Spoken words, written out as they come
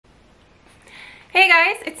Hey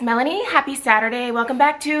guys, it's Melanie. Happy Saturday. Welcome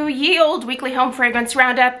back to Ye Olde Weekly Home Fragrance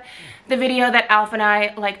Roundup, the video that Alf and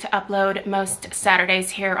I like to upload most Saturdays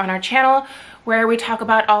here on our channel, where we talk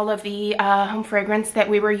about all of the home fragrance that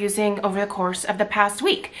we were using over the course of the past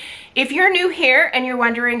week. If you're new here and you're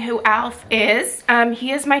wondering who Alf is,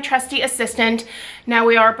 he is my trusty assistant. Now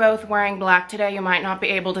we are both wearing black today. You might not be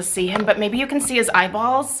able to see him, but maybe you can see his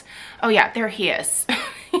eyeballs. Oh yeah, there he is.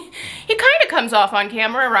 He kind of comes off on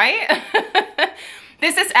camera, right?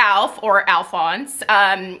 This is Alf, or Alphonse.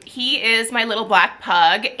 He is my little black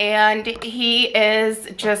pug, and he is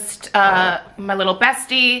just my little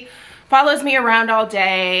bestie, follows me around all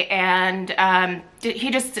day, and he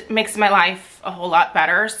just makes my life a whole lot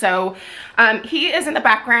better. So he is in the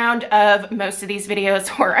background of most of these videos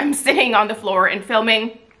where I'm sitting on the floor and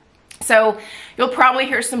filming. So you'll probably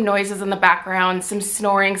hear some noises in the background, some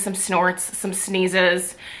snoring, some snorts, some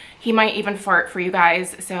sneezes. He might even fart for you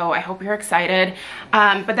guys, so I hope you're excited.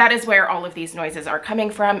 But that is where all of these noises are coming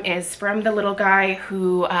from, is from the little guy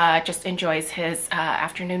who just enjoys his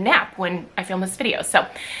afternoon nap when I film this video. So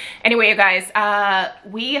anyway, you guys,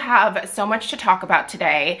 we have so much to talk about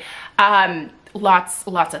today. Lots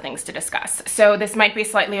of things to discuss. So this might be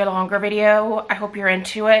slightly a longer video. I hope you're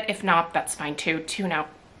into it. If not, that's fine too. Tune out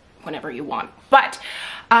whenever you want. But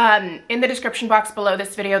in the description box below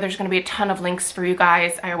this video, there's going to be a ton of links for you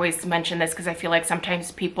guys. I always mention this because I feel like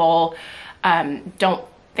sometimes people don't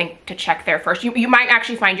think to check there first. You might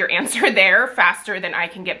actually find your answer there faster than I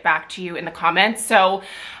can get back to you in the comments. So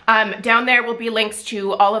down there will be links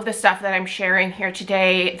to all of the stuff that I'm sharing here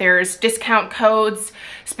today. There's discount codes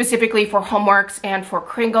specifically for Homeworx and for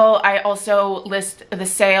Kringle. I also list the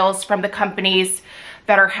sales from the companies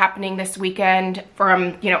that are happening this weekend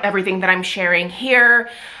from, you know, everything that I'm sharing here.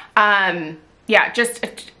 Yeah,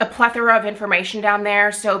 just a plethora of information down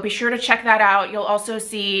there, so be sure to check that out. You'll also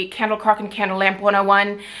see Candle Crock and Candle Lamp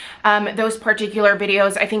 101. Those particular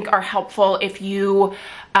videos I think are helpful if you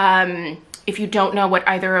don't know what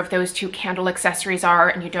either of those two candle accessories are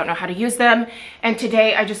and you don't know how to use them. And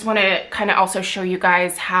today I just want to kind of also show you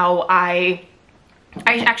guys how I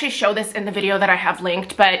actually show this in the video that I have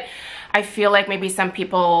linked, but I feel like maybe some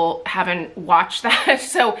people haven't watched that.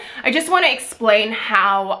 So I just want to explain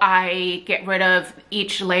how I get rid of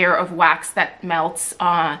each layer of wax that melts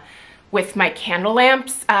with my candle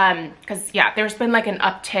lamps. Because yeah, there's been like an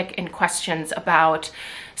uptick in questions about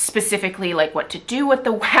specifically like what to do with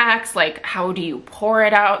the wax, like how do you pour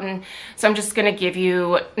it out. And so I'm just gonna give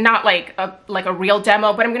you not like a real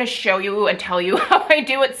demo, but I'm gonna show you and tell you how I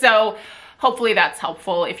do it. So hopefully that's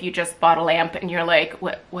helpful if you just bought a lamp and you're like,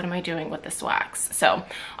 what am I doing with this wax? So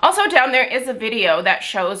also down there is a video that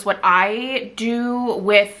shows what I do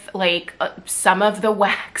with like some of the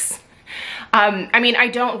wax. I mean, I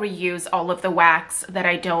don't reuse all of the wax that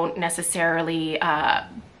I don't necessarily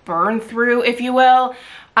burn through, if you will.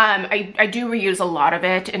 I do reuse a lot of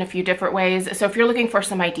it in a few different ways. So if you're looking for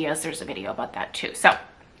some ideas, there's a video about that too. So,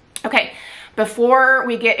 okay. Before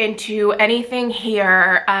we get into anything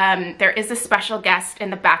here, there is a special guest in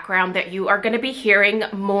the background that you are going to be hearing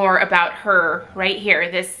more about her right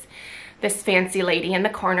here, this fancy lady in the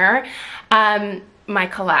corner. My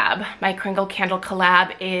collab, my Kringle Candle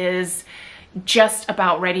collab is just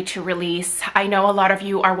about ready to release. I know a lot of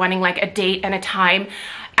you are wanting like a date and a time.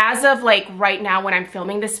 As of like right now when I'm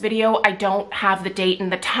filming this video, I don't have the date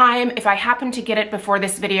and the time. If I happen to get it before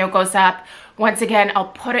this video goes up, once again, I'll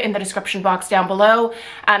put it in the description box down below.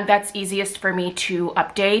 That's easiest for me to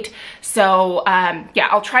update. So yeah,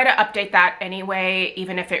 I'll try to update that anyway,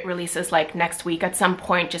 even if it releases like next week at some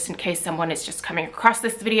point, just in case someone is just coming across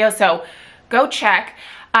this video. So go check.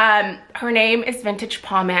 Her name is Vintage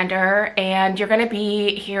Pomander, and you're gonna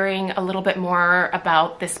be hearing a little bit more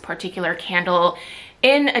about this particular candle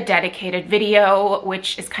in a dedicated video,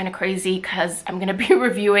 which is kind of crazy because I'm gonna be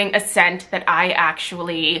reviewing a scent that I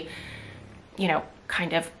actually, you know,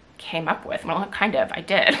 kind of came up with. Well, not kind of, I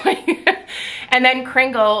did. And then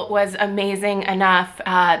Kringle was amazing enough.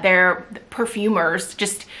 Their perfumers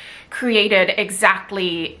just created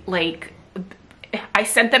exactly like, I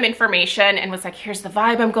sent them information and was like, here's the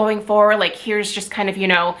vibe I'm going for. Like, here's just kind of, you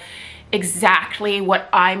know, exactly what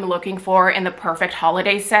I'm looking for in the perfect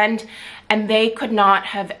holiday scent. And they could not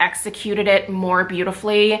have executed it more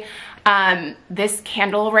beautifully. This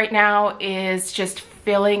candle right now is just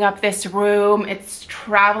filling up this room. It's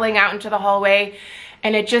traveling out into the hallway,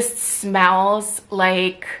 and it just smells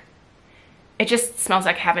like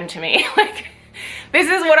heaven to me. Like, this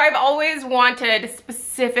is what I've always wanted,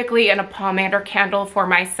 specifically in a pomander candle for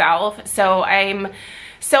myself. So I'm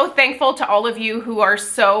so thankful to all of you who are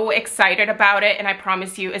so excited about it, and I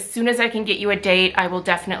promise you, as soon as I can get you a date, I will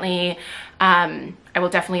definitely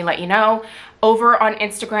let you know. Over on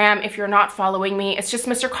Instagram, if you're not following me, it's just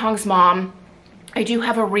MrKongsMom. I do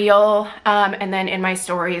have a reel, and then in my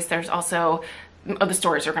stories, there's also, the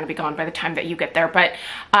stories are going to be gone by the time that you get there, but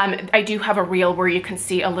I do have a reel where you can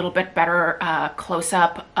see a little bit better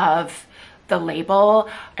close-up of the label.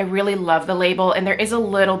 I really love the label, and there is a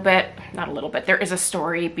little bit, not a little bit, there is a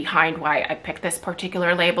story behind why I picked this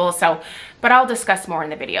particular label, so, but I'll discuss more in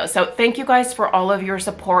the video. So thank you guys for all of your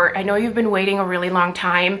support. I know you've been waiting a really long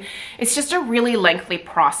time. It's just a really lengthy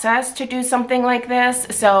process to do something like this,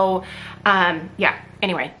 so yeah,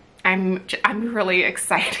 anyway, I'm really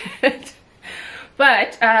excited.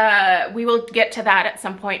 But we will get to that at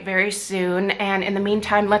some point very soon. And in the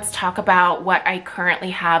meantime, let's talk about what I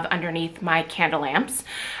currently have underneath my candle lamps.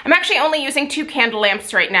 I'm actually only using 2 candle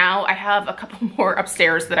lamps right now. I have a couple more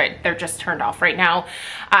upstairs that they're just turned off right now.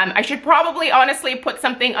 I should probably honestly put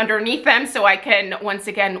something underneath them so I can once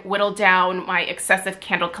again whittle down my excessive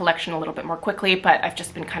candle collection a little bit more quickly, but I've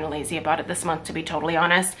just been kind of lazy about it this month, to be totally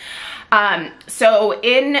honest. So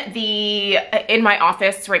in my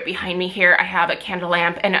office right behind me here, I have a candle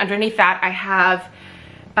lamp, and underneath that I have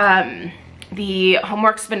the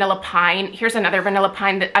Homeworx Vanilla Pine. Here's another Vanilla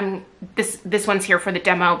Pine that this one's here for the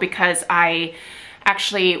demo because I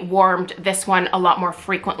actually warmed this one a lot more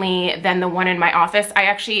frequently than the one in my office. I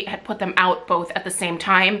actually had put them out both at the same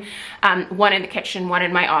time, one in the kitchen, one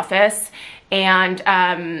in my office, and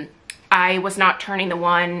I was not turning the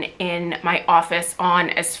one in my office on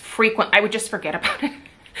as frequent. I would just forget about it.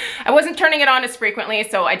 I wasn't turning it on as frequently,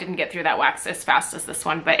 so I didn't get through that wax as fast as this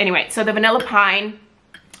one. But anyway, so the Vanilla Pine,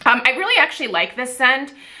 I really actually like this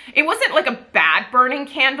scent. It wasn't like a bad burning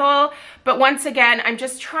candle, but once again, I'm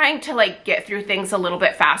just trying to like get through things a little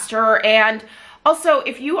bit faster. And also,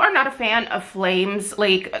 if you are not a fan of flames,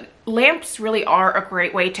 like lamps really are a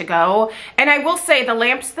great way to go. And I will say the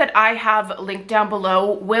lamps that I have linked down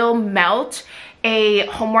below will melt a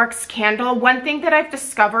Homeworx candle. One thing that I've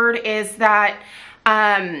discovered is that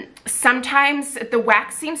sometimes the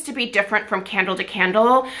wax seems to be different from candle to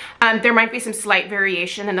candle. There might be some slight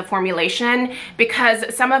variation in the formulation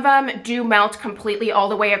because some of them do melt completely all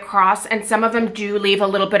the way across, and some of them do leave a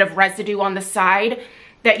little bit of residue on the side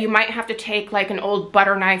that you might have to take like an old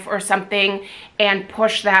butter knife or something and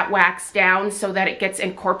push that wax down so that it gets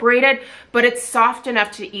incorporated, but it's soft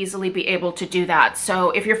enough to easily be able to do that.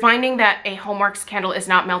 So if you're finding that a Homeworx candle is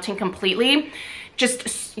not melting completely,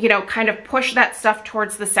 just, you know, kind of push that stuff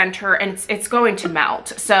towards the center and it's going to melt.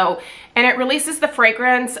 So, and it releases the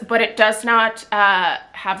fragrance, but it does not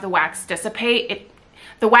have the wax dissipate.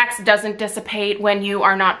 The wax doesn't dissipate when you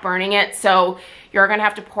are not burning it, so you're gonna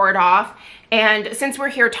have to pour it off. And since we're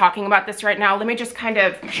here talking about this right now, let me just kind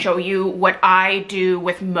of show you what I do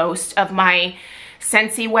with most of my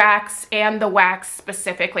Scentsy wax and the wax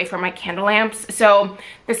specifically for my candle lamps. So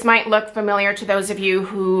this might look familiar to those of you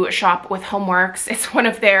who shop with Homeworx. It's one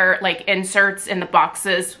of their like inserts in the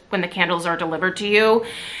boxes when the candles are delivered to you.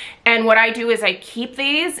 And what I do is I keep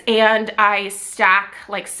these and I stack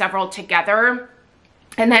like several together.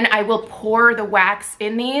 And then I will pour the wax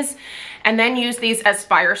in these and then use these as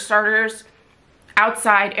fire starters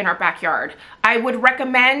outside in our backyard. I would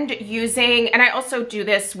recommend using, and I also do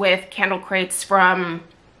this with candle crates from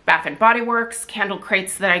Bath & Body Works, candle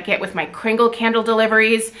crates that I get with my Kringle Candle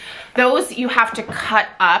deliveries. Those you have to cut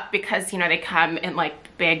up because, you know, they come in like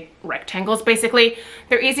big rectangles basically.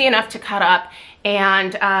 They're easy enough to cut up,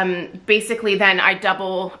 and basically then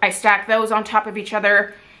I stack those on top of each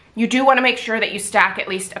other. You do want to make sure that you stack at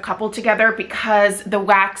least a couple together because the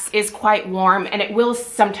wax is quite warm and it will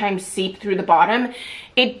sometimes seep through the bottom.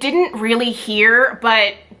 It didn't really here,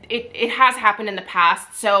 but it has happened in the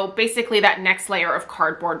past. So basically that next layer of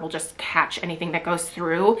cardboard will just catch anything that goes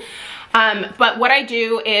through. But what I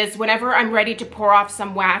do is whenever I'm ready to pour off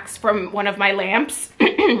some wax from one of my lamps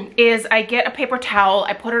is I get a paper towel,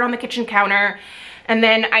 I put it on the kitchen counter, and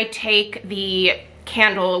then I take the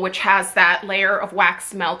candle which has that layer of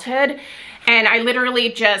wax melted, and I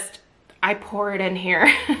literally I pour it in here.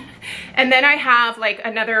 And then I have like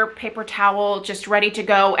another paper towel just ready to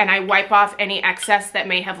go, and I wipe off any excess that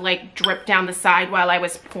may have like dripped down the side while I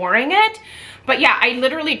was pouring it. But yeah, I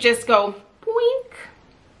literally just go boink,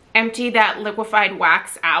 empty that liquefied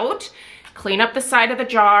wax out, clean up the side of the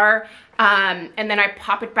jar, and then I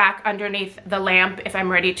pop it back underneath the lamp if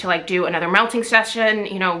I'm ready to like do another melting session.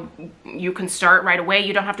 You know, you can start right away.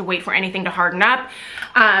 You don't have to wait for anything to harden up.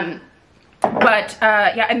 But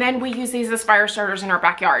yeah, and then we use these as fire starters in our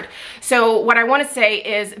backyard. So what I want to say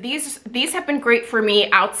is these have been great for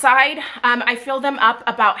me outside. I fill them up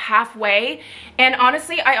about halfway, and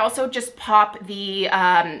honestly I also just pop the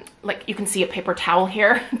like you can see a paper towel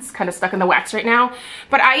here. It's kind of stuck in the wax right now,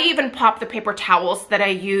 but I even pop the paper towels that I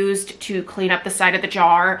used to clean up the side of the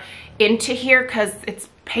jar into here because it's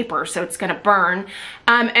paper, so it's gonna burn.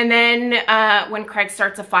 And then when Craig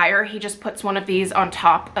starts a fire, he just puts one of these on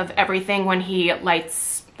top of everything when he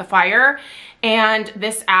lights the fire, and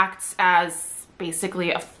this acts as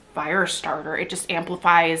basically a fire starter. It just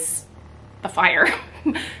amplifies the fire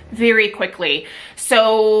very quickly.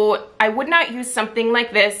 So I would not use something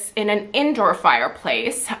like this in an indoor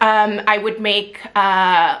fireplace. I would make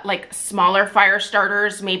like smaller fire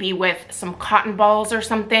starters, maybe with some cotton balls or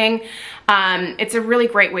something. It's a really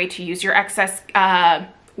great way to use your excess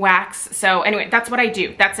wax. So anyway, that's what I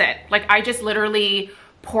do. That's it. Like I just literally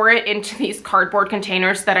pour it into these cardboard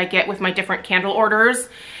containers that I get with my different candle orders.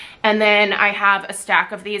 And then I have a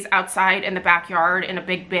stack of these outside in the backyard in a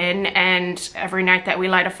big bin, and every night that we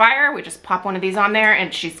light a fire, we just pop one of these on there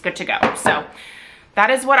and she's good to go. So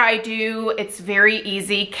that is what I do. It's very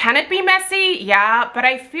easy. Can it be messy? Yeah, but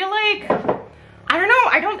I feel like, I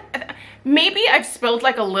don't know, maybe I've spilled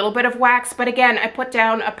like a little bit of wax, but again, I put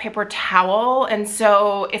down a paper towel, and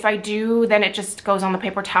so if I do, then it just goes on the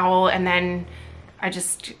paper towel, and then I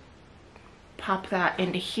just pop that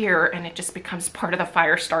into here and it just becomes part of the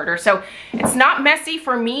fire starter. So it's not messy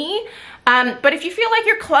for me, but if you feel like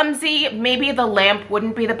you're clumsy, maybe the lamp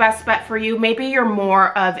wouldn't be the best bet for you. Maybe you're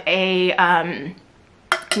more of a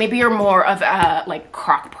like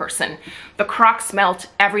crock person. The crocks melt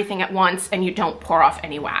everything at once and you don't pour off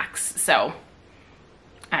any wax. So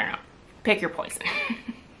I don't know, pick your poison.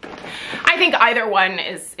 I think either one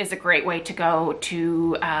is a great way to go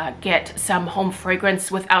to get some home fragrance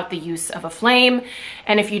without the use of a flame.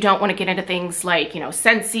 And if you don't want to get into things like, you know,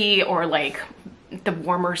 Scentsy or like the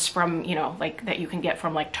warmers from, you know, like that you can get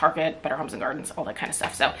from like Target, Better Homes and Gardens, all that kind of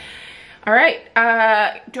stuff. So, all right.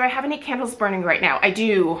 Do I have any candles burning right now? I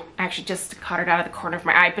do. I actually just caught it out of the corner of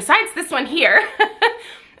my eye. Besides this one here.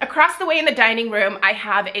 Across the way in the dining room, I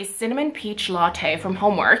have a cinnamon peach latte from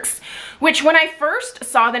Homeworx, which when I first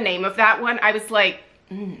saw the name of that one, I was like,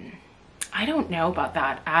 I don't know about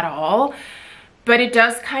that at all, but it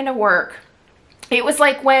does kind of work. It was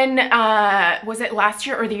like when, was it last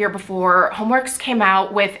year or the year before, Homeworx came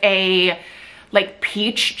out with a like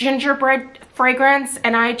peach gingerbread fragrance,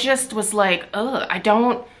 and I just was like, ugh,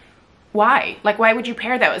 why? Like, why would you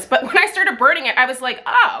pair those? But when I started burning it, I was like,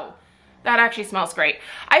 oh, that actually smells great.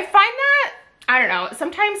 I find that, I don't know,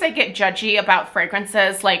 sometimes I get judgy about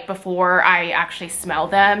fragrances like before I actually smell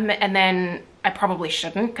them, and then I probably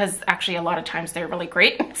shouldn't, because actually a lot of times they're really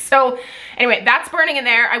great. So anyway, that's burning in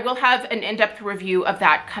there. I will have an in-depth review of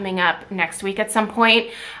that coming up next week at some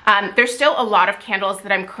point. There's still a lot of candles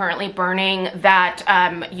that I'm currently burning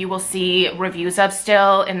that you will see reviews of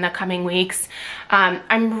still in the coming weeks.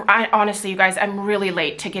 I honestly, you guys, I'm really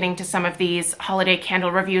late to getting to some of these holiday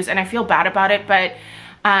candle reviews, and I feel bad about it, but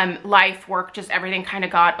life, work, just everything kind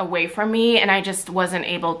of got away from me, and I just wasn't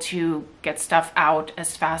able to get stuff out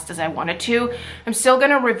as fast as I wanted to. I'm still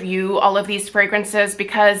gonna review all of these fragrances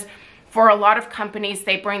because for a lot of companies,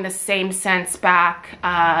 they bring the same scents back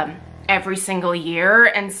every single year,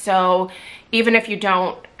 and so even if you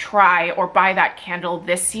don't try or buy that candle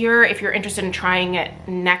this year, if you're interested in trying it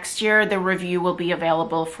next year, the review will be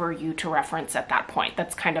available for you to reference at that point.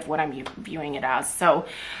 That's kind of what I'm viewing it as. So,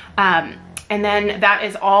 and then that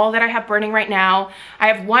is all that I have burning right now. I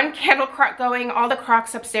have one candle crock going. All the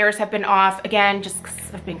crocks upstairs have been off. Again, just because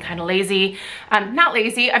I've been kind of lazy. Not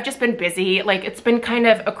lazy, I've just been busy. Like, it's been kind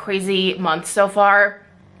of a crazy month so far.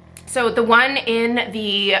 So the one in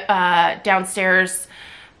the downstairs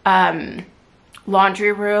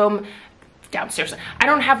laundry room, downstairs. I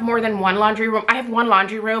don't have more than one laundry room. I have one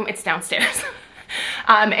laundry room, it's downstairs.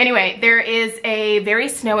 Anyway, there is a very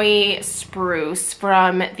snowy spruce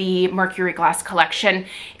from the Mercury Glass collection.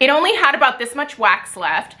 It only had about this much wax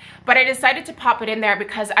left, but I decided to pop it in there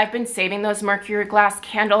because I've been saving those Mercury Glass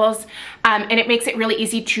candles, and it makes it really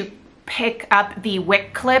easy to pick up the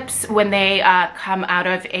wick clips when they come out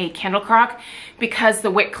of a candle crock, because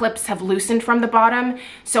the wick clips have loosened from the bottom,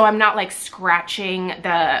 so I'm not like scratching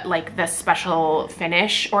the special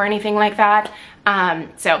finish or anything like that.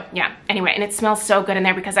 So yeah, anyway, and it smells so good in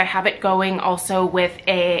there because I have it going also with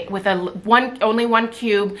only one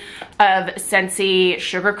cube of Scentsy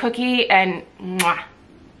sugar cookie, and mwah,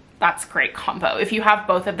 that's a great combo. If you have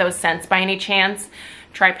both of those scents by any chance,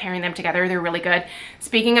 try pairing them together. They're really good.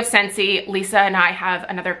 Speaking of Scentsy, Lisa and I have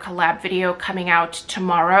another collab video coming out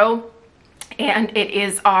tomorrow, and it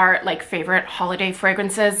is our like favorite holiday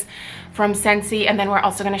fragrances from Scentsy, and then we're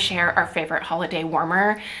also going to share our favorite holiday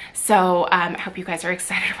warmer. So I hope you guys are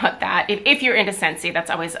excited about that. If you're into Scentsy,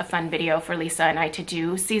 that's always a fun video for Lisa and I to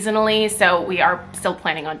do seasonally, so we are still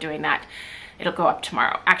planning on doing that. It'll go up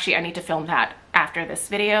tomorrow. Actually, I need to film that after this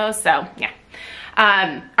video, so yeah.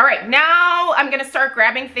 All right, now I'm gonna start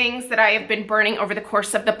grabbing things that I have been burning over the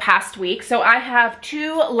course of the past week. So I have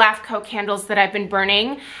 2 LAFCO candles that I've been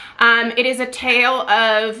burning. It is a tale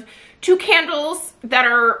of 2 candles that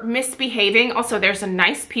are misbehaving. Also, there's a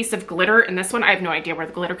nice piece of glitter in this one. I have no idea where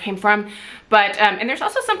the glitter came from, but and there's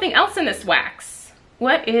also something else in this wax.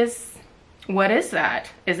 What is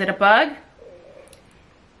that? Is it a bug?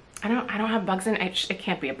 I don't have bugs in it. It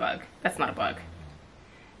can't be a bug. That's not a bug.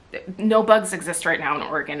 No bugs exist right now in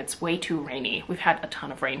Oregon. It's way too rainy. We've had a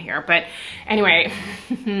ton of rain here, but anyway,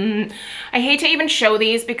 I hate to even show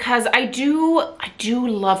these because I do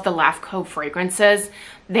love the LAFCO fragrances.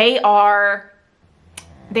 They are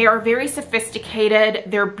very sophisticated.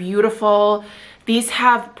 They're beautiful. These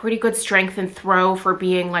have pretty good strength and throw for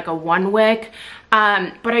being like a 1 wick.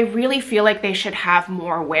 But I really feel like they should have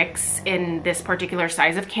more wicks in this particular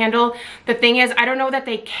size of candle. The thing is, I don't know that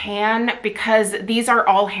they can because these are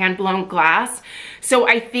all hand-blown glass. So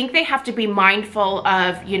I think they have to be mindful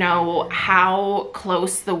of, you know, how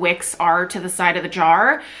close the wicks are to the side of the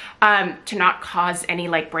jar to not cause any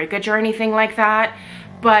like breakage or anything like that.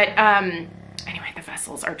 But anyway, the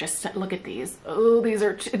vessels are just, look at these. Oh,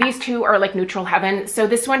 these 2 are like neutral heaven. So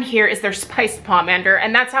this one here is their spiced pomander,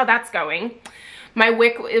 and that's how that's going. My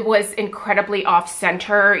wick was incredibly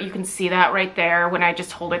off-center. You can see that right there when I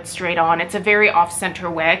just hold it straight on. It's a very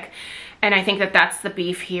off-center wick, and I think that that's the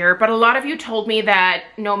beef here. But a lot of you told me that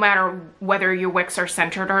no matter whether your wicks are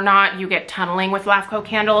centered or not, you get tunneling with LAFCO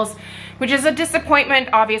candles, which is a disappointment,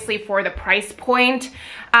 obviously, for the price point.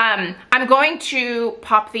 I'm going to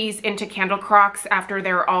pop these into candle crocks after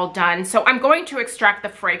they're all done. So I'm going to extract the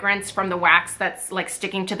fragrance from the wax that's like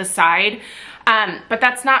sticking to the side. But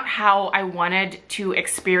that's not how I wanted to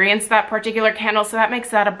experience that particular candle, so that makes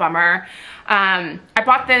that a bummer. I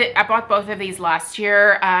bought both of these last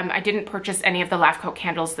year. I didn't purchase any of the LAFCO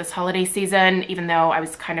candles this holiday season, even though I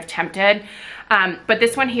was kind of tempted. But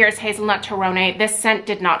this one here is Hazelnut Torone. This scent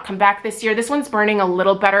did not come back this year. This one's burning a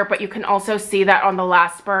little better, but you can also see that on the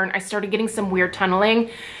last burn, I started getting some weird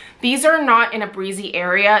tunneling. These are not in a breezy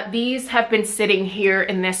area. These have been sitting here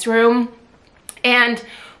in this room, and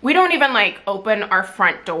we don't even like open our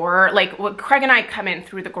front door. Like Craig and I come in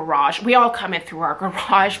through the garage. We all come in through our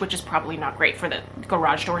garage, which is probably not great for the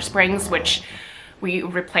garage door springs, which we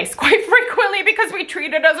replace quite frequently because we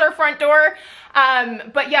treat it as our front door.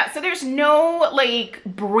 But yeah, so there's no like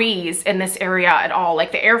breeze in this area at all.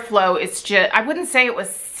 Like the airflow is just, I wouldn't say it was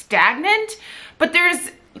stagnant, but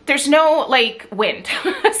there's no like wind.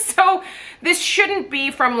 So this shouldn't be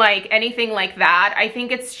from like anything like that. I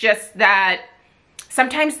think it's just that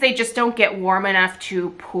sometimes they just don't get warm enough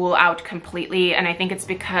to pool out completely, and I think it's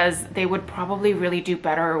because they would probably really do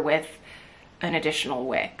better with an additional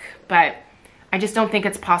wick. But I just don't think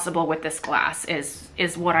it's possible with this glass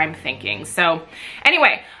is what I'm thinking. So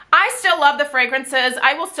anyway, I still love the fragrances.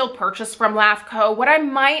 I will still purchase from LAFCO. What I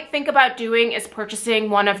might think about doing is purchasing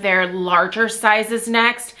one of their larger sizes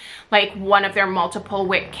next, like one of their multiple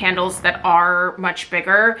wick candles that are much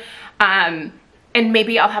bigger. And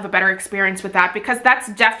maybe I'll have a better experience with that, because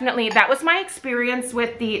that was my experience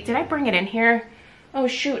with the, did I bring it in here? Oh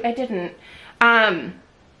shoot, I didn't.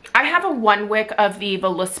 I have a 1 wick of the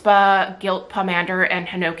Voluspa Gilt Pomander and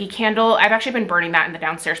Hinoki candle. I've actually been burning that in the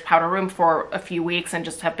downstairs powder room for a few weeks and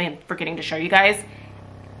just have been forgetting to show you guys.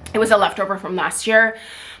 It was a leftover from last year.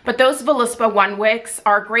 But those Voluspa 1 wicks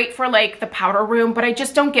are great for like the powder room, but I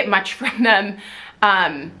just don't get much from them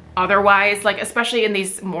otherwise, like especially in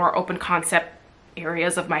these more open concept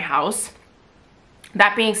areas of my house.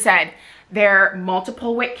 That being said, they're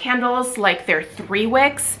multiple wick candles, like they're 3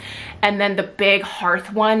 wicks, and then the big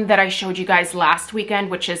hearth one that I showed you guys last weekend,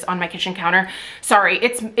 which is on my kitchen counter. Sorry,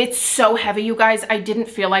 it's so heavy, you guys. I didn't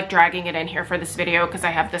feel like dragging it in here for this video because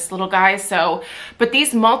I have this little guy. So, but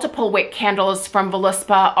these multiple wick candles from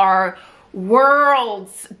Voluspa are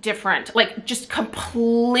worlds different, like just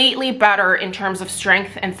completely better in terms of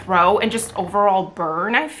strength and throw and just overall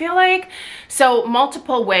burn, I feel like. So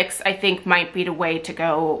multiple wicks, I think, might be the way to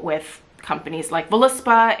go with companies like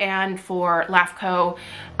Voluspa and for LAFCO,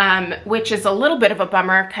 which is a little bit of a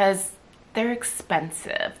bummer because they're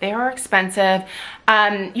expensive. They are expensive.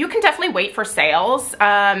 You can definitely wait for sales.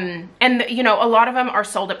 And you know, a lot of them are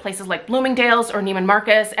sold at places like Bloomingdale's or Neiman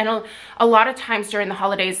Marcus. And a lot of times during the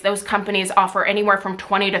holidays, those companies offer anywhere from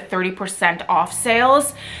 20 to 30% off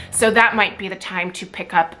sales. So that might be the time to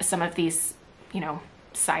pick up some of these, you know,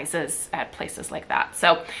 sizes at places like that.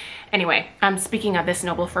 So anyway, speaking of this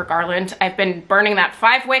Noble Fir garland, I've been burning that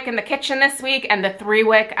 5-wick in the kitchen this week and the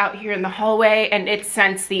 3-wick out here in the hallway, and it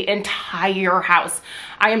scents the entire house.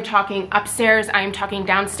 I am talking upstairs, I am talking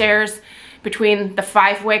downstairs. Between the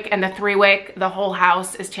 5-wick and the 3-wick, the whole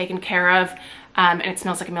house is taken care of. And it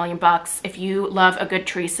smells like a million bucks. If you love a good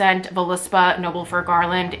tree scent, Voluspa Noble Fir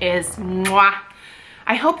garland is mwah.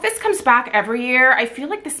 I hope this comes back every year. I feel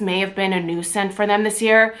like this may have been a new scent for them this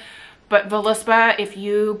year. But Voluspa, if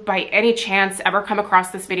you by any chance ever come across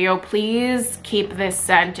this video, please keep this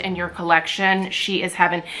scent in your collection. She is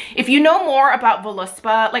heaven. If you know more about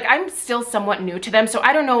Voluspa, like I'm still somewhat new to them, so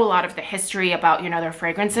I don't know a lot of the history about, you know, their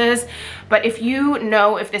fragrances. But if you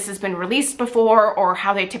know if this has been released before or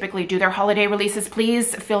how they typically do their holiday releases,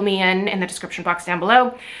 please fill me in the description box down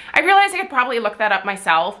below. I realize I could probably look that up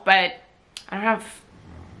myself, but I don't have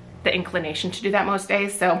the inclination to do that most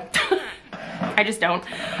days, so I just don't.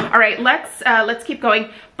 All right, let's keep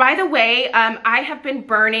going. By the way, I have been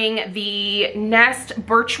burning the Nest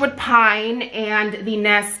Birchwood Pine and the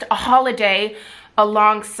Nest Holiday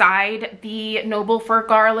alongside the Noble Fir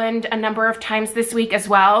garland a number of times this week as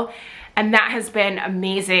well, and that has been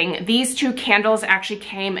amazing. These two candles actually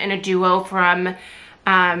came in a duo from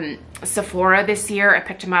Sephora this year. I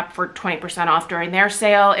picked them up for 20% off during their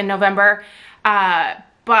sale in November.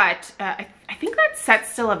 But I think that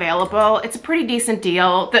set's still available. It's a pretty decent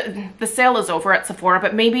deal. The sale is over at Sephora,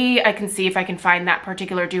 but maybe I can see if I can find that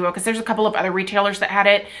particular duo, because there's a couple of other retailers that had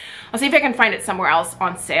it. I'll see if I can find it somewhere else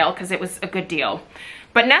on sale, because it was a good deal.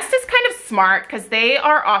 But Nest is kind of smart, because they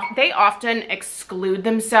often exclude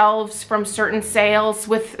themselves from certain sales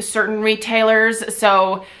with certain retailers,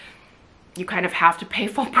 so you kind of have to pay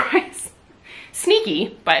full price.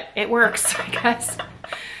 Sneaky, but it works, I guess.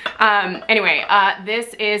 Anyway,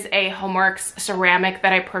 this is a Homeworx ceramic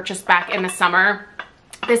that I purchased back in the summer.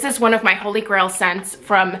 This is one of my holy grail scents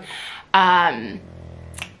from Homeworx.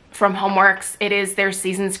 It is their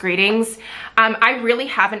Season's Greetings. I really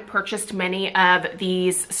haven't purchased many of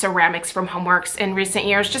these ceramics from Homeworx in recent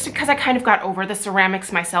years, just because I kind of got over the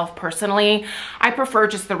ceramics myself personally. I prefer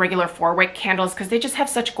just the regular 4-wick candles because they just have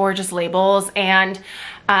such gorgeous labels, and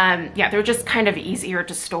yeah, they're just kind of easier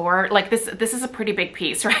to store. Like this is a pretty big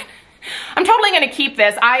piece, right? I'm totally gonna keep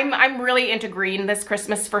this. I'm really into green this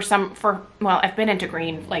Christmas well, I've been into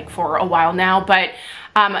green like for a while now, but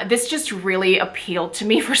this just really appealed to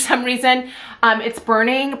me for some reason. It's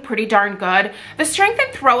burning pretty darn good. The strength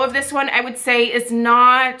and throw of this one, I would say, is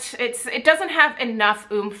not, it doesn't have enough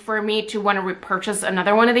oomph for me to want to repurchase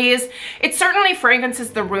another one of these. It certainly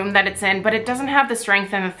fragrances the room that it's in, but it doesn't have the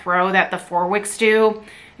strength and the throw that the 4-wicks do.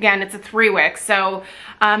 Again, it's a 3-wick, so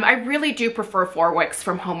I really do prefer 4-wicks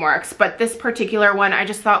from Homeworx, but this particular one I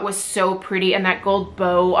just thought was so pretty, and that gold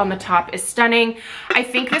bow on the top is stunning. I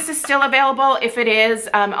think this is still available. If it is,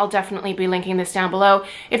 I'll definitely be linking this down below.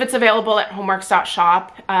 If it's available at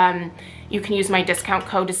Homeworx.Shop, you can use my discount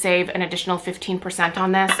code to save an additional 15%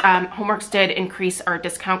 on this. Homeworx did increase our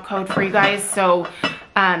discount code for you guys, so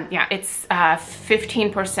yeah, it's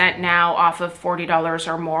 15% now off of $40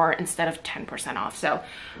 or more instead of 10% off. So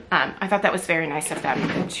I thought that was very nice of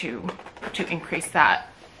them to increase that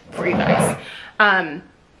for you guys.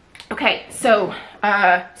 Okay, so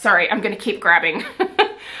sorry, I'm gonna keep grabbing.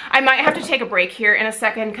 I might have to take a break here in a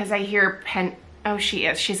second because I hear oh,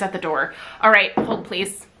 she's at the door. All right, hold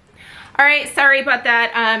please. All right, sorry about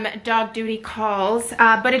that, dog duty calls,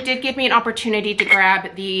 but it did give me an opportunity to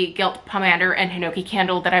grab the Gilt Pomander and Hinoki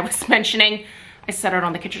candle that I was mentioning. I set it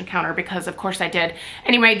on the kitchen counter because of course I did.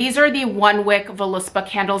 Anyway, these are the 1-wick Voluspa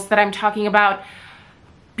candles that I'm talking about.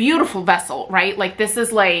 Beautiful vessel, right? Like this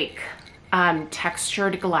is like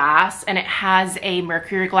textured glass, and it has a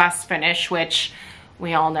mercury glass finish, which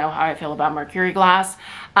we all know how I feel about mercury glass.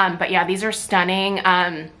 But yeah, these are stunning.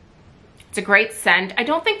 It's a great scent. I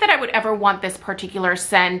don't think that I would ever want this particular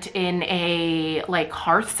scent in a like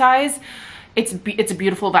hearth size. It's a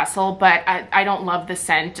beautiful vessel, but I don't love the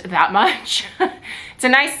scent that much. It's a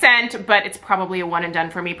nice scent, but it's probably a one and done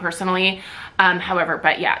for me personally. However,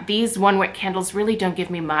 but yeah, these 1-wick candles really don't give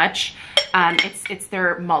me much. It's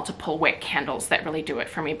their multiple wick candles that really do it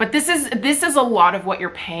for me. But this is a lot of what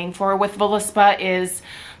you're paying for with Voluspa, is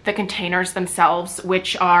the containers themselves,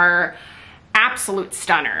 which are absolute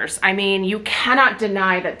stunners. I mean, you cannot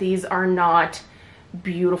deny that these are not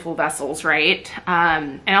beautiful vessels, right?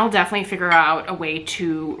 And I'll definitely figure out a way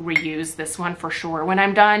to reuse this one for sure when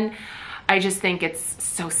I'm done. I just think it's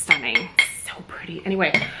so stunning, so pretty.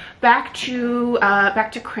 Anyway, back to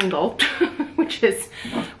Kringle, which is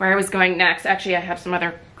where I was going next. Actually, I have some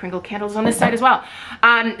other Kringle candles on this side as well.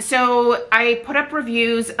 So I put up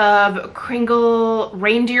reviews of Kringle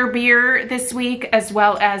reindeer beer this week, as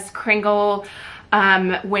well as Kringle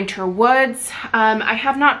winter woods. I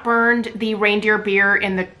have not burned the reindeer beer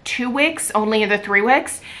in the 2 wicks, only in the 3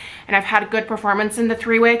 wicks, and I've had a good performance in the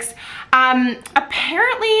 3 wicks.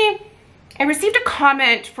 Apparently, I received a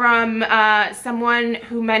comment from someone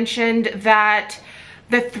who mentioned that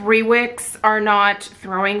the 3 wicks are not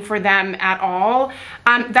throwing for them at all.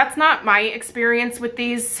 That's not my experience with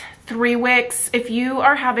these 3 wicks. If you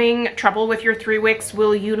are having trouble with your 3 wicks,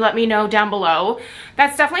 will you let me know down below?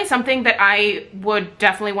 That's definitely something that I would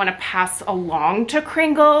definitely want to pass along to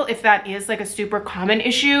Kringle if that is like a super common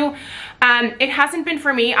issue. It hasn't been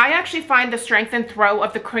for me. I actually find the strength and throw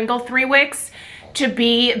of the Kringle 3 wicks to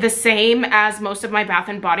be the same as most of my Bath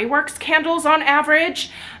 & Body Works candles on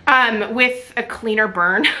average, with a cleaner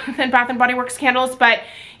burn than Bath & Body Works candles. But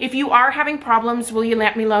if you are having problems, will you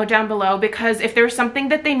let me know down below? Because if there's something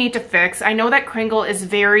that they need to fix, I know that Kringle is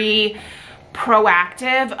very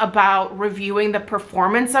proactive about reviewing the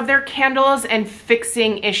performance of their candles and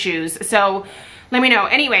fixing issues. So let me know.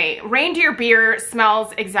 Anyway, reindeer beer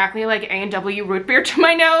smells exactly like A&W root beer to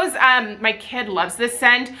my nose. My kid loves this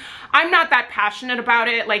scent. I'm not that passionate about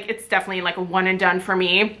it. Like, it's definitely like a one and done for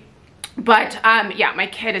me. But yeah, my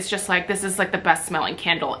kid is just like, this is like the best smelling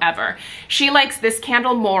candle ever. She likes this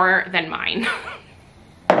candle more than mine.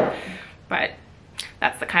 But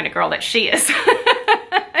that's the kind of girl that she is.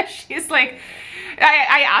 She's like,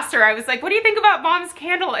 I asked her, I was like, what do you think about Mom's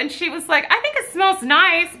candle? And she was like, I think it smells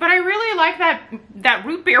nice, but I really like that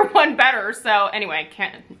root beer one better. So anyway,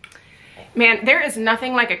 man, there is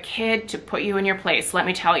nothing like a kid to put you in your place, let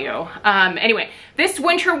me tell you. Anyway, this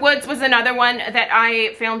Winter Woods was another one that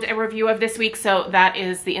I filmed a review of this week, so that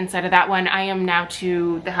is the inside of that one. I am now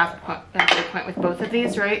to the halfway point with both of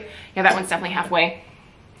these, right? Yeah, that one's definitely halfway.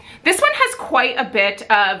 This one has quite a bit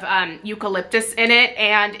of eucalyptus in it,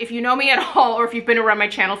 and if you know me at all, or if you've been around my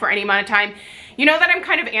channel for any amount of time, you know that I'm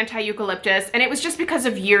kind of anti-eucalyptus, and it was just because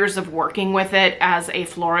of years of working with it as a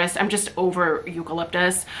florist. I'm just over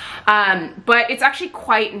eucalyptus. But it's actually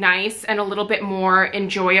quite nice and a little bit more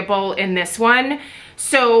enjoyable in this one.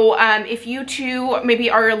 So if you two maybe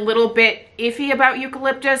are a little bit iffy about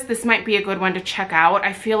eucalyptus, this might be a good one to check out.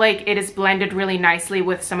 I feel like it is blended really nicely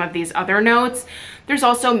with some of these other notes. There's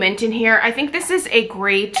also mint in here. I think this is a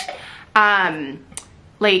great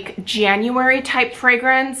like January type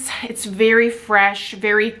fragrance. It's very fresh,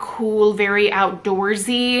 very cool, very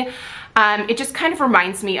outdoorsy. It just kind of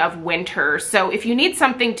reminds me of winter. So if you need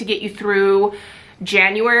something to get you through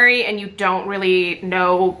January and you don't really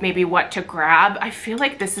know maybe what to grab, I feel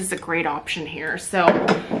like this is a great option here. So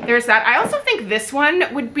there's that. I also think this one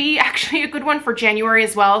would be actually a good one for January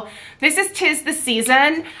as well. This is 'Tis the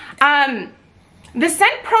Season. The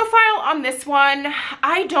scent profile on this one,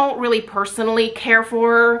 I don't really personally care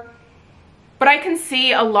for, but I can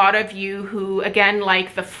see a lot of you who, again,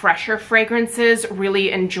 like the fresher fragrances,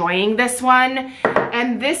 really enjoying this one.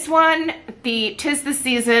 And this one, the 'Tis the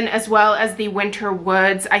Season, as well as the Winter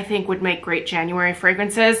Woods, I think would make great January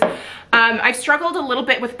fragrances. I've struggled a little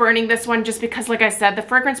bit with burning this one just because, like I said, the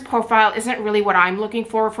fragrance profile isn't really what I'm looking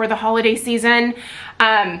for the holiday season.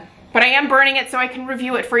 But I am burning it so I can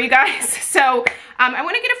review it for you guys. So I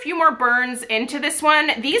want to get a few more burns into this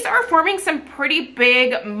one. These are forming some pretty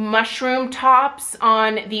big mushroom tops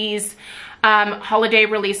on these holiday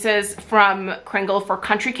releases from Kringle for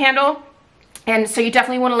Country Candle. And so you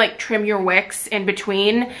definitely want to like trim your wicks in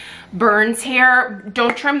between burns here.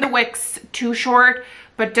 Don't trim the wicks too short,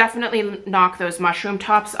 but definitely knock those mushroom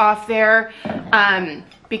tops off there.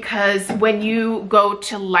 Because when you go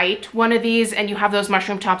to light one of these and you have those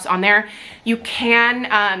mushroom tops on there, you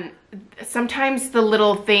can, sometimes the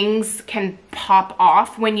little things can pop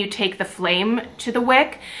off when you take the flame to the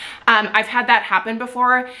wick. I've had that happen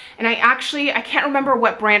before, and I can't remember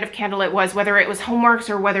what brand of candle it was, whether it was Homeworx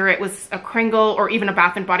or whether it was a Kringle or even a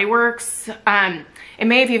Bath & Body Works. It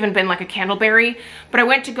may have even been like a Candleberry, but I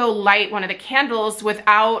went to go light one of the candles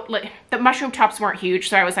without, like, the mushroom tops weren't huge,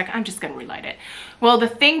 so I was like, I'm just gonna relight it. Well, the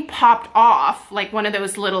thing popped off, like one of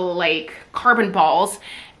those little like carbon balls,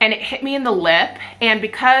 and it hit me in the lip, and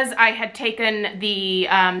because I had taken the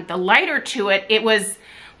lighter to it, it was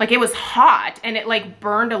hot, and it like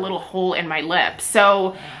burned a little hole in my lip.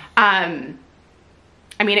 So, I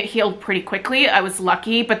mean, it healed pretty quickly. I was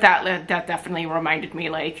lucky, but that definitely reminded me,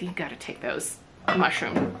 like, you gotta take those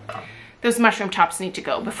mushroom. Those mushroom tops need to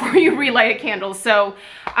go before you relight a candle. So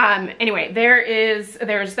anyway,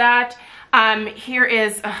 there's that. Here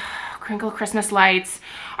is Kringle Christmas lights.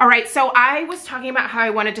 All right, so I was talking about how I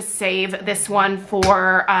wanted to save this one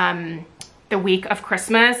for the week of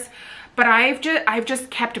Christmas, but I've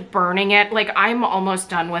just kept burning it. Like, I'm almost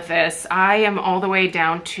done with this. I am all the way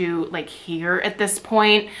down to like here at this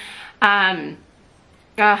point.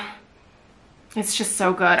 It's just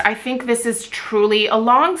so good. I think this is truly,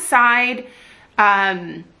 alongside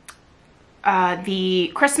the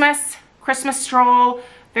Christmas stroll,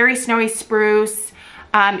 very snowy spruce,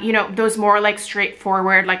 you know, those more like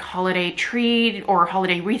straightforward, like holiday tree or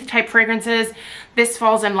holiday wreath type fragrances. This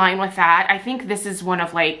falls in line with that. I think this is one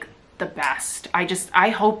of like the best. I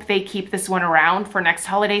hope they keep this one around for next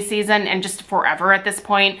holiday season and just forever at this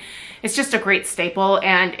point. It's just a great staple,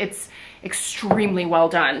 and it's extremely well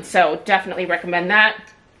done. So definitely recommend that.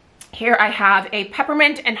 Here I have a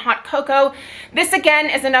peppermint and hot cocoa. This again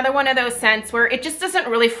is another one of those scents where it just doesn't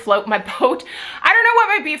really float my boat. I don't know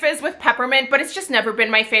what my beef is with peppermint, but it's just never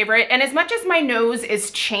been my favorite. And as much as my nose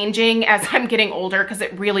is changing as I'm getting older, because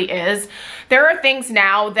it really is, there are things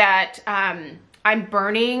now that I'm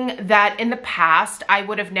burning that in the past I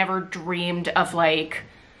would have never dreamed of like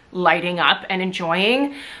lighting up and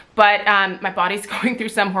enjoying. But my body's going through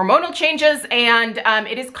some hormonal changes, and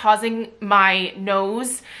it is causing my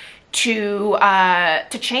nose to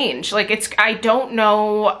change. Like, I don't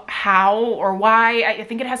know how or why. I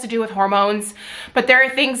think it has to do with hormones, but there are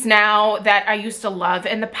things now that I used to love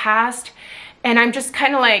in the past, and I'm just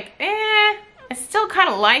kind of like, I still kind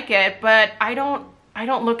of like it, but I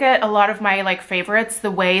don't look at a lot of my like favorites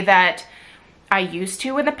the way that I used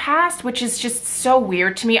to in the past, which is just so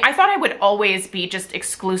weird to me. I thought I would always be just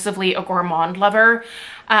exclusively a gourmand lover,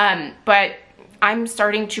 but I'm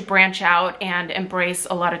starting to branch out and embrace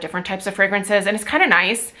a lot of different types of fragrances, and it's kind of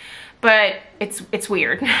nice, but it's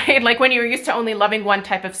weird. Like when you're used to only loving one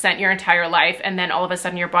type of scent your entire life, and then all of a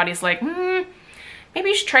sudden your body's like, maybe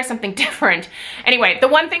you should try something different. Anyway, the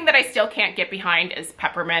one thing that I still can't get behind is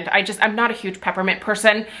peppermint. I'm not a huge peppermint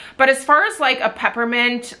person, but as far as like a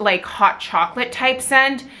peppermint, like hot chocolate type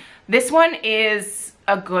scent, this one is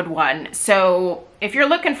a good one. So if you're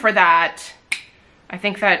looking for that, I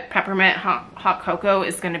think that peppermint hot cocoa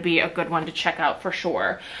is gonna be a good one to check out for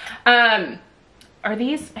sure. Are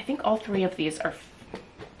these, I think all three of these are,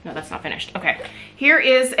 no, that's not finished. Okay, here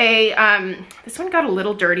is a, this one got a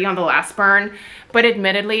little dirty on the last burn, but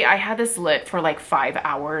admittedly I had this lit for like 5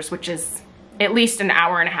 hours, which is at least an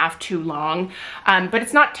hour and a half too long, but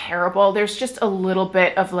it's not terrible. There's just a little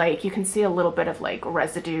bit of like, you can see a little bit of like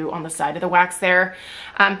residue on the side of the wax there,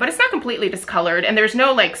 but it's not completely discolored, and there's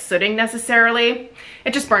no like sooting necessarily.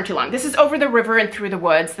 It just burned too long. This is Over the River and Through the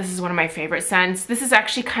Woods. This is one of my favorite scents. This is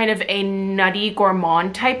actually kind of a nutty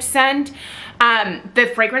gourmand type scent.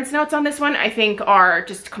 The fragrance notes on this one I think are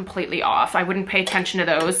just completely off. I wouldn't pay attention to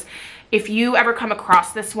those. If you ever come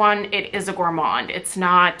across this one, it is a gourmand. It's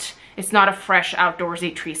not a fresh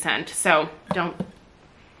outdoorsy tree scent. So don't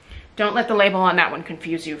let the label on that one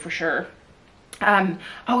confuse you for sure.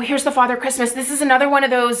 Oh, here's the Father Christmas. This is another one of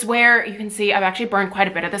those where you can see I've actually burned quite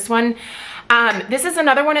a bit of this one. This is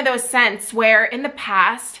another one of those scents where in the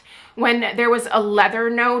past, when there was a leather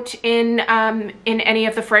note in any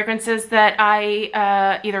of the fragrances that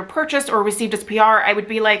I either purchased or received as PR, I would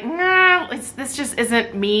be like, nah, this just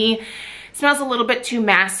isn't me. It smells a little bit too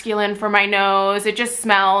masculine for my nose. It just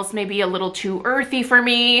smells maybe a little too earthy for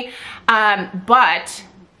me. But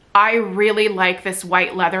I really like this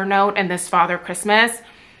white leather note and this Father Christmas.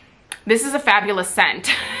 This is a fabulous scent.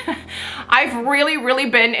 I've really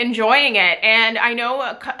been enjoying it. And I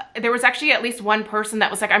know there was actually at least one person that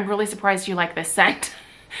was like, I'm really surprised you like this scent.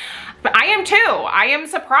 But I am too. I am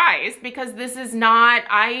surprised because this is not,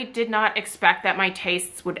 I did not expect that my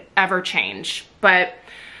tastes would ever change. But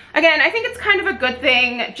again, I think it's kind of a good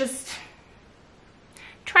thing. Just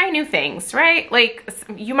try new things, right? Like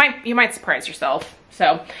you might surprise yourself.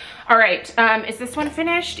 So, all right, is this one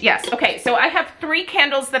finished? Yes, okay, so I have 3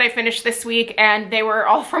 candles that I finished this week, and they were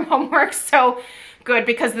all from Homeworx, so good,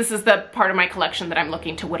 because this is the part of my collection that I'm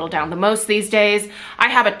looking to whittle down the most these days. I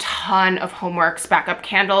have a ton of Homeworx backup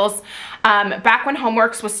candles. Back when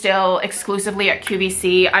Homeworx was still exclusively at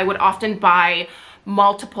QVC, I would often buy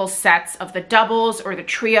multiple sets of the doubles or the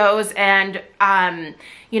trios, and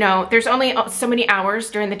you know, there's only so many hours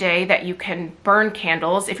during the day that you can burn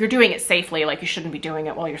candles if you're doing it safely. Like, you shouldn't be doing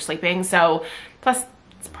it while you're sleeping. So plus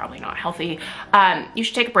it's probably not healthy. You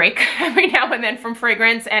should take a break every now and then from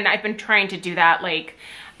fragrance, and I've been trying to do that like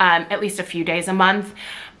at least a few days a month.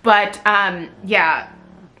 But yeah,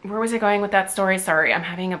 where was I going with that story? Sorry, I'm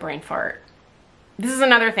having a brain fart. this is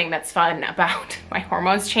another thing that's fun about my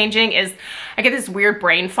hormones changing is I get this weird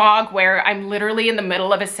brain fog where I'm literally in the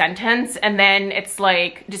middle of a sentence and then it's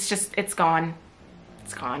like, it's gone.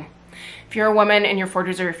 It's gone. If you're a woman in your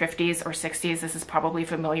 40s or your 50s or 60s, this is probably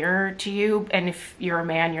familiar to you. And if you're a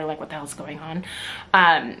man, you're like, what the hell's going on?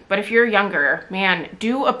 But if you're younger, man,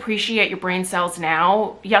 do appreciate your brain cells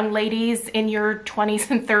now, young ladies in your 20s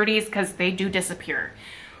and 30s, because they do disappear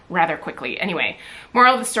rather quickly. Anyway,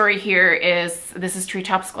 moral of the story here is this is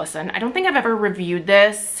Treetops Glisten. I don't think I've ever reviewed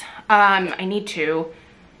this. I need to.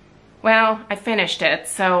 Well, I finished it,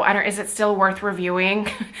 so I don't, is it still worth reviewing?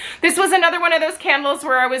 This was another one of those candles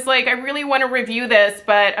where I was like, I really want to review this,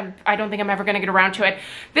 but I don't think I'm ever going to get around to it.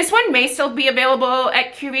 This one may still be available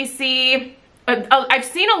at QVC. I've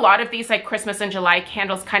seen a lot of these like Christmas and July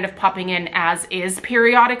candles kind of popping in as is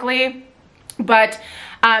periodically, but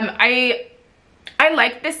I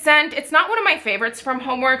like this scent. It's not one of my favorites from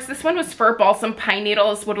Homeworx. This one was Fir Balsam, Pine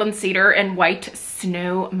Needles, Woodland Cedar, and White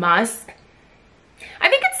Snow Musk. I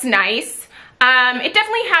think it's nice. It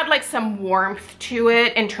definitely had like some warmth to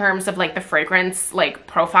it in terms of like the fragrance like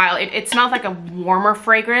profile. It smells like a warmer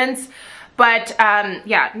fragrance, but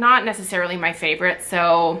yeah, not necessarily my favorite.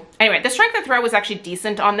 So anyway, the strength of throw was actually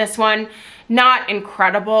decent on this one. Not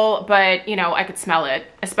incredible, but you know, I could smell it,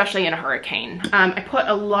 especially in a hurricane. I put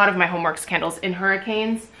a lot of my Homeworx candles in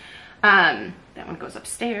hurricanes. That one goes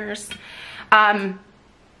upstairs.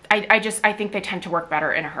 I think they tend to work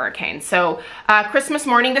better in a hurricane. So Christmas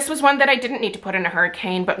morning, this was one that I didn't need to put in a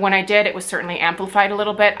hurricane, but when I did, it was certainly amplified a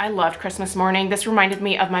little bit. I loved Christmas morning. This reminded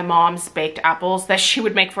me of my mom's baked apples that she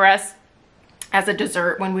would make for us as a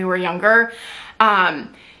dessert when we were younger.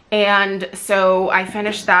 And so I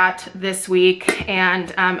finished that this week,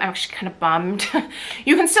 and I'm actually kind of bummed.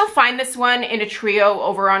 You can still find this one in a trio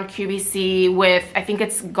over on QVC with, I think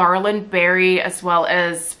it's garland berry as well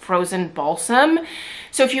as frozen balsam.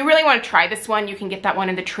 So if you really want to try this one, you can get that one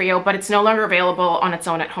in the trio, but it's no longer available on its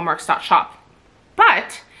own at Homeworx.Shop.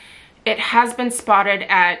 But it has been spotted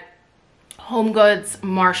at HomeGoods,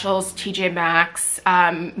 Marshalls, TJ Maxx,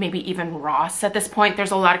 maybe even Ross at this point.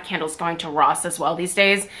 There's a lot of candles going to Ross as well these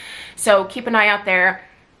days. So keep an eye out there.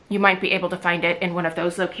 You might be able to find it in one of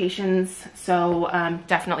those locations. So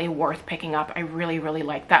definitely worth picking up. I really, really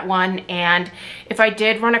like that one. And if I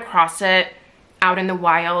did run across it out in the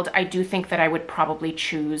wild, I do think that I would probably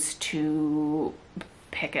choose to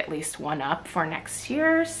pick at least one up for next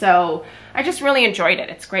year. So I just really enjoyed it.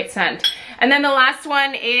 It's a great scent. And then the last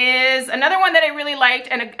one is another one that I really liked,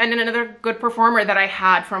 and another good performer that I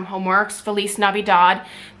had from Homeworx, Feliz Navidad.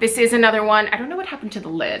 This is another one. I don't know what happened to the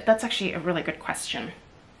lid. That's actually a really good question.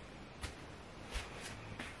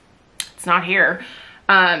 It's not here.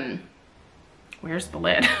 Where's the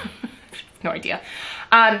lid? No idea.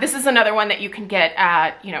 This is another one that you can get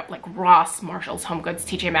at, you know, like Ross, Marshalls, HomeGoods,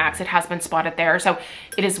 TJ Maxx. It has been spotted there, so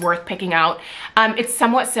it is worth picking out. It's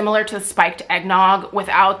somewhat similar to the spiked eggnog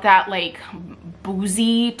without that like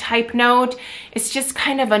boozy type note. It's just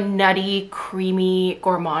kind of a nutty, creamy,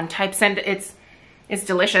 gourmand type scent. It's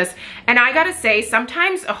delicious. And I gotta say,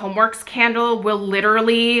 sometimes a Homeworx candle will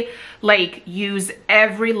literally like use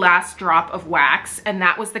every last drop of wax, and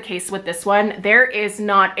that was the case with this one. There is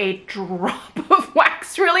not a drop of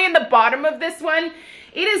wax really in the bottom of this one.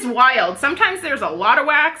 It is wild. Sometimes there's a lot of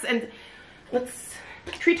wax, and let's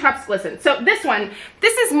Treetops Glisten. So this one,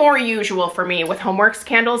 this is more usual for me with Homeworx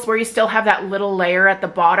candles where you still have that little layer at the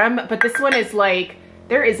bottom, but this one is like,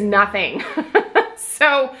 there is nothing. So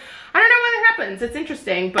I don't know why that happens. It's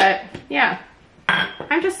interesting, but yeah.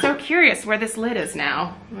 I'm just so curious where this lid is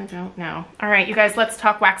now. I don't know. All right, you guys, let's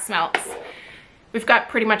talk wax melts. We've got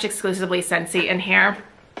pretty much exclusively Scentsy in here.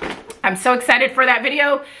 I'm so excited for that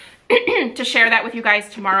video to share that with you guys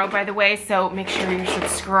tomorrow, by the way, so make sure you're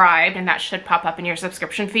subscribed, and that should pop up in your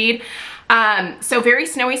subscription feed. So Very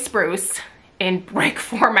Snowy Spruce in brick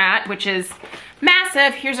format, which is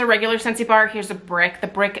massive. Here's a regular Scentsy bar, here's a brick. The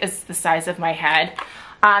brick is the size of my head.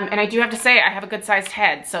 And I do have to say, I have a good sized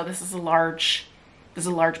head, so this is a large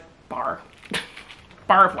bar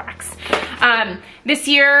of wax. This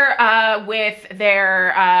year, with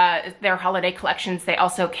their holiday collections, they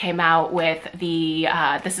also came out with the,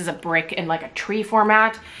 this is a brick in like a tree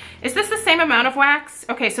format. Is this the same amount of wax?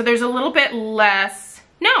 Okay, so there's a little bit less.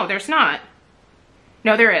 No, there's not.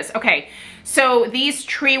 No, there is. Okay, so these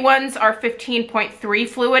tree ones are 15.3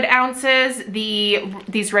 fluid ounces.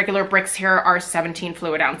 These regular bricks here are 17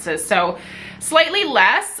 fluid ounces. So slightly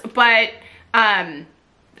less, but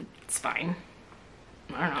it's fine.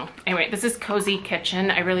 I don't know. Anyway, this is Cozy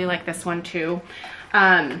Kitchen. I really like this one too.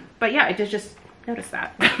 But yeah, I did just notice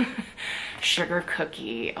that. Sugar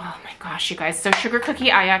Cookie. Oh my gosh, you guys. So Sugar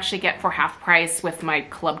Cookie I actually get for half price with my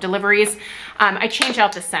club deliveries. I change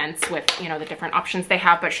out the scents with, you know, the different options they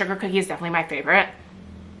have, but Sugar Cookie is definitely my favorite.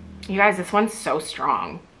 You guys, this one's so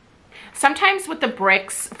strong. Sometimes with the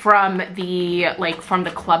bricks from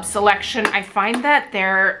the club selection, I find that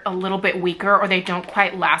they're a little bit weaker or they don't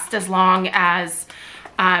quite last as long as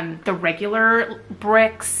the regular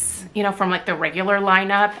bricks, you know, from like the regular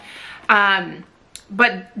lineup.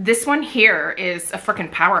 But this one here is a freaking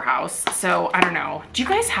powerhouse. So I don't know. Do you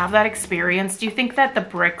guys have that experience? Do you think that the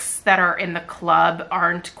bricks that are in the club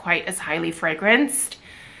aren't quite as highly fragranced?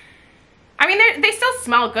 I mean, they still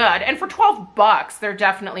smell good. And for 12 bucks, they're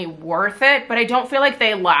definitely worth it. But I don't feel like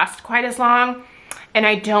they last quite as long. And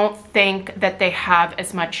I don't think that they have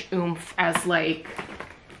as much oomph as like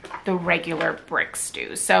the regular bricks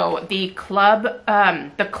do. So the club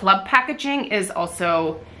packaging is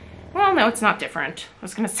also, well, no, it's not different. I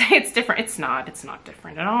was gonna say it's different. It's not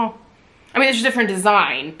different at all. I mean, there's a different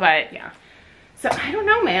design, but yeah. So I don't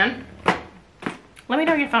know, man. Let me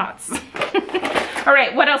know your thoughts. All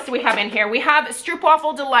right, what else do we have in here? We have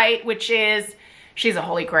Stroopwafel Delight, which is, she's a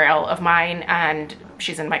holy grail of mine and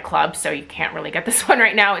she's in my club, so you can't really get this one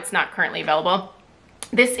right now. It's not currently available.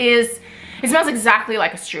 This is, it smells exactly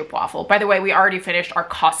like a Stroopwafel. By the way, we already finished our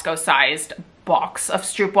Costco-sized box of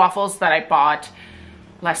Stroopwafels that I bought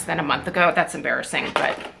less than a month ago. That's embarrassing,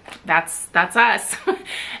 but that's us.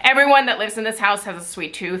 Everyone that lives in this house has a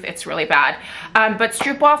sweet tooth. It's really bad. But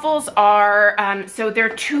Stroopwafels are, so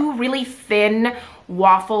they're two really thin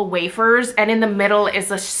waffle wafers, and in the middle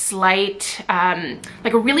is a slight,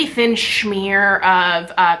 like a really thin smear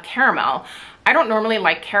of caramel. I don't normally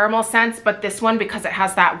like caramel scents, but this one, because it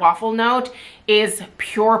has that waffle note, is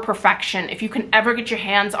pure perfection. If you can ever get your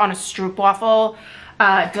hands on a Stroopwafel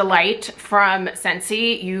Delight from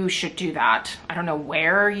Scentsy, you should do that. I don't know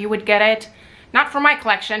where you would get it. Not for my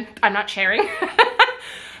collection. I'm not sharing.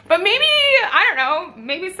 But maybe, I don't know,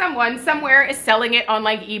 maybe someone somewhere is selling it on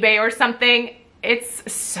like eBay or something.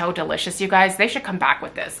 It's so delicious, you guys. They should come back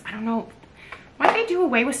with this. I don't know. Why'd they do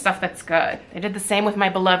away with stuff that's good? They did the same with my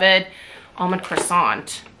beloved almond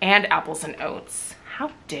croissant and apples and oats. How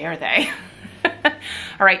dare they?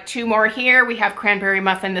 All right, two more here. We have cranberry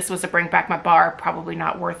muffin. This was a bring back my bar. Probably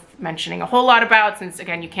not worth mentioning a whole lot about since,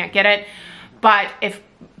 again, you can't get it. But if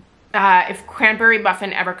cranberry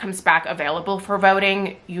muffin ever comes back available for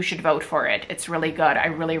voting, you should vote for it. It's really good. I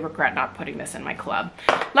really regret not putting this in my club.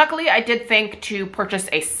 Luckily, I did think to purchase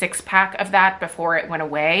a 6-pack of that before it went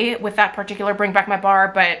away with that particular bring back my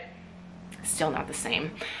bar, but still not the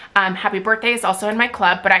same. Happy Birthday is also in my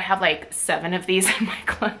club, but I have like 7 of these in my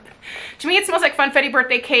club. To me, it smells like Funfetti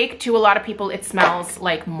birthday cake. To a lot of people, it smells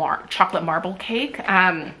like chocolate marble cake.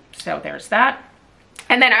 So there's that.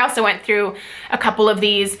 And then I also went through a couple of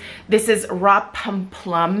these. This is Raw Pum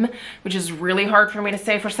Plum, which is really hard for me to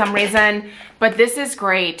say for some reason, but this is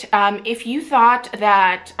great. If you thought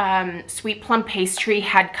that Sweet Plum Pastry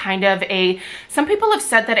had kind of some people have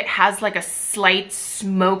said that it has like a slight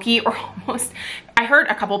smoky or almost, I heard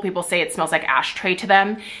a couple people say it smells like ashtray to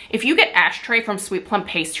them. If you get ashtray from Sweet Plum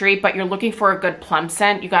Pastry, but you're looking for a good plum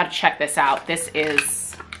scent, you gotta check this out. This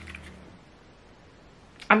is,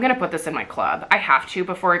 I'm gonna put this in my club. I have to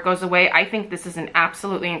before it goes away. I think this is an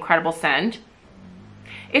absolutely incredible scent.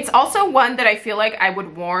 It's also one that I feel like I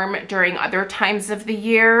would warm during other times of the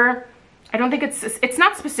year. I don't think it's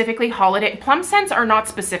not specifically holiday. Plum scents are not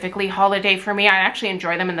specifically holiday for me. I actually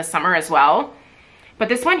enjoy them in the summer as well. But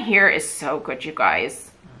this one here is so good, you guys.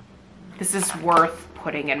 This is worth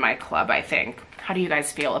putting in my club, I think. How do you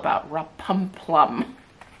guys feel about Raw Pum Plum?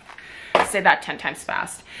 Say that 10 times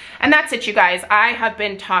fast. And that's it, you guys. I have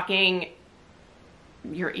been talking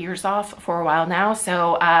your ears off for a while now,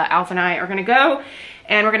 so Alf and I are gonna go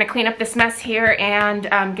and we're gonna clean up this mess here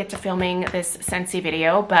and get to filming this Scentsy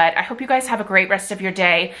video. But I hope you guys have a great rest of your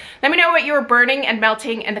day. Let me know what you're burning and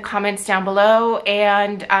melting in the comments down below,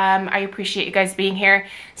 and I appreciate you guys being here.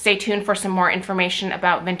 Stay tuned for some more information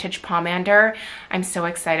about vintage pomander. I'm so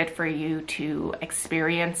excited for you to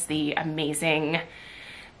experience the amazingness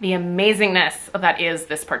that is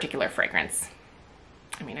this particular fragrance.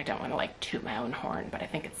 I mean, I don't want to like toot my own horn, but I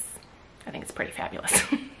think it's pretty fabulous.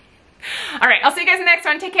 All right, I'll see you guys in the next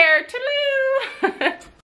one. Take care. Toodaloo.